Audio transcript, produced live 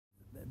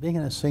Being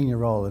in a senior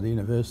role at a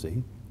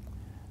university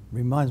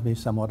reminds me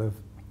somewhat of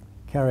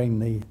carrying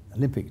the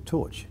Olympic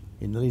torch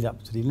in the lead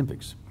up to the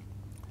Olympics.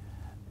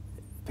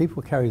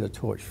 People carry the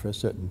torch for a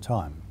certain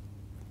time.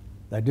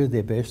 They do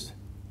their best,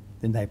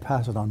 then they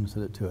pass it on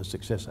to a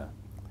successor,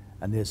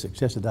 and their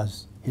successor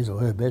does his or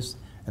her best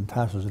and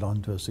passes it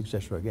on to a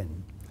successor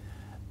again.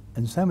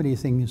 And so many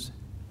things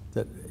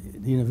that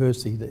the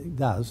university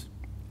does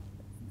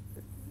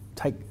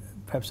take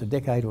perhaps a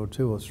decade or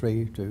two or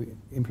three to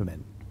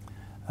implement.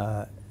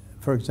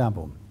 For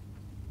example,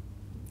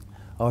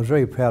 I was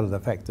very proud of the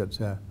fact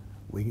that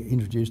we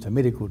introduced a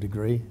medical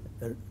degree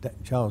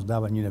at Charles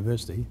Darwin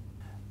University,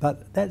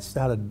 but that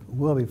started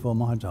well before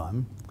my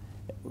time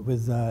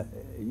with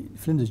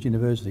Flinders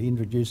University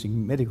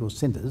introducing medical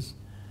centres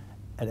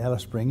at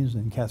Alice Springs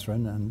and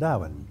Katherine and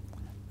Darwin.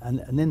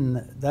 And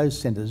then those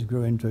centres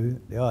grew into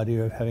the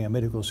idea of having a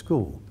medical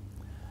school.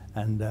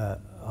 And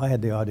I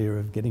had the idea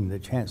of getting the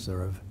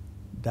Chancellor of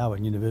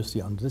Darwin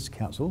University onto this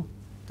council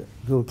to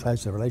build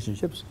closer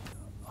relationships.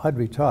 I'd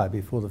retired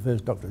before the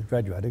first doctors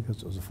graduated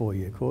because it was a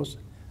 4-year course,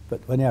 but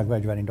we're now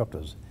graduating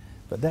doctors.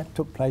 But that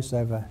took place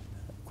over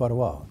quite a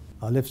while.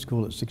 I left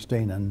school at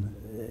 16 and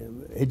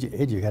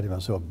educated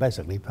myself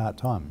basically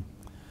part-time.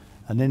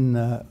 And then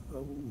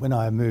when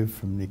I moved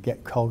from the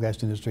coal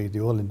gas industry to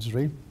the oil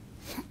industry,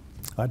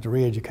 I had to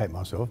re-educate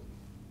myself,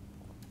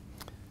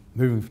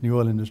 moving from the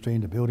oil industry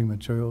into building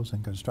materials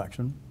and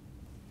construction.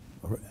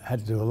 I had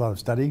to do a lot of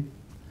study.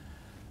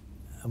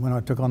 And when I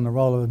took on the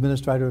role of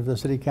Administrator of the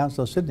City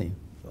Council of Sydney,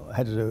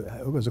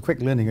 it was a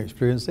quick learning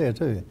experience there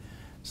too.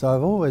 So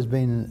I've always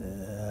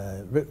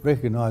been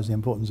recognised the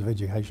importance of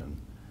education,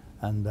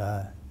 and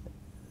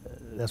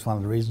that's one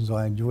of the reasons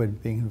I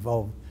enjoyed being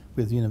involved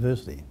with the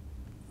university.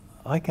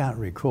 I can't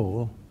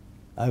recall,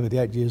 over the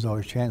 8 years I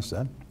was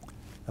Chancellor,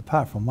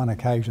 apart from one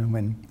occasion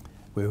when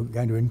we were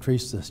going to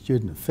increase the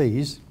student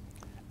fees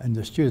and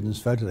the students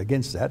voted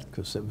against that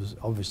because it was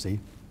obviously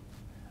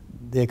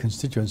their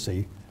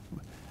constituency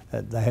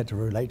they had to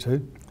relate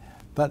to.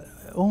 But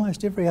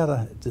almost every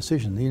other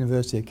decision the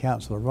University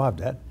Council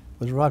arrived at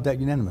was arrived at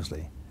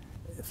unanimously.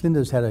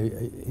 Flinders had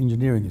an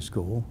engineering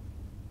school.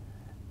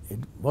 It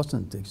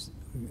wasn't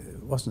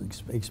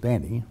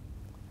expanding.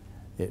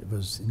 It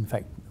was in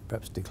fact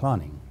perhaps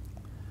declining.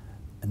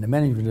 And the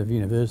management of the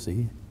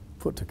university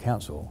put to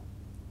council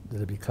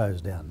that it be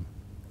closed down.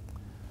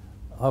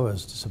 I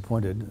was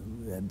disappointed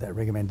at that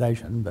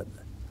recommendation, but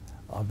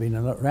I've been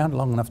around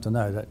long enough to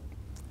know that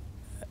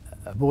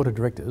a board of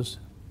directors,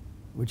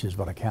 which is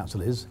what a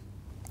council is,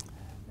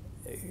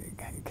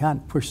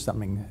 can't push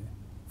something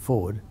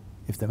forward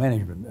if the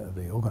management of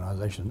the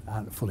organisation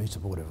aren't fully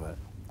supportive of it.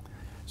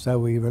 So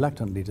we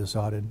reluctantly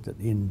decided that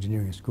the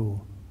engineering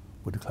school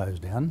would close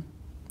down.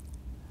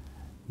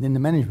 Then the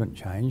management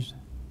changed,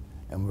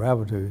 and we were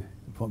able to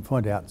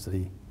point out to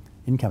the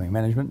incoming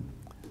management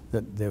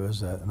that there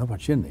was an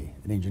opportunity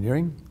in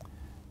engineering.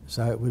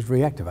 So it was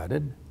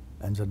reactivated,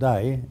 and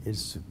today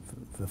it's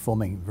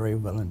performing very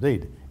well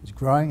indeed. It's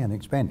growing and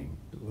expanding.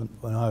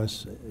 When I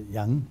was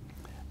young,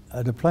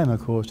 a diploma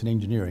course in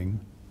engineering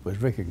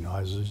was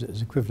recognised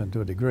as equivalent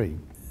to a degree.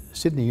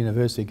 Sydney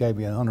University gave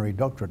me an honorary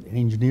doctorate in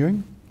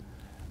engineering,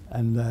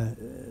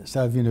 and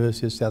so have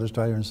University of South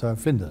Australia and so have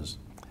Flinders.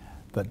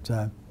 But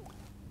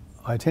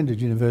I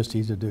attended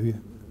university to do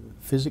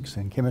physics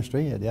and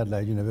chemistry at the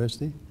Adelaide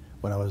University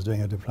when I was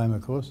doing a diploma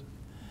course,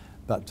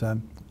 but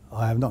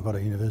I have not got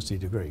a university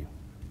degree.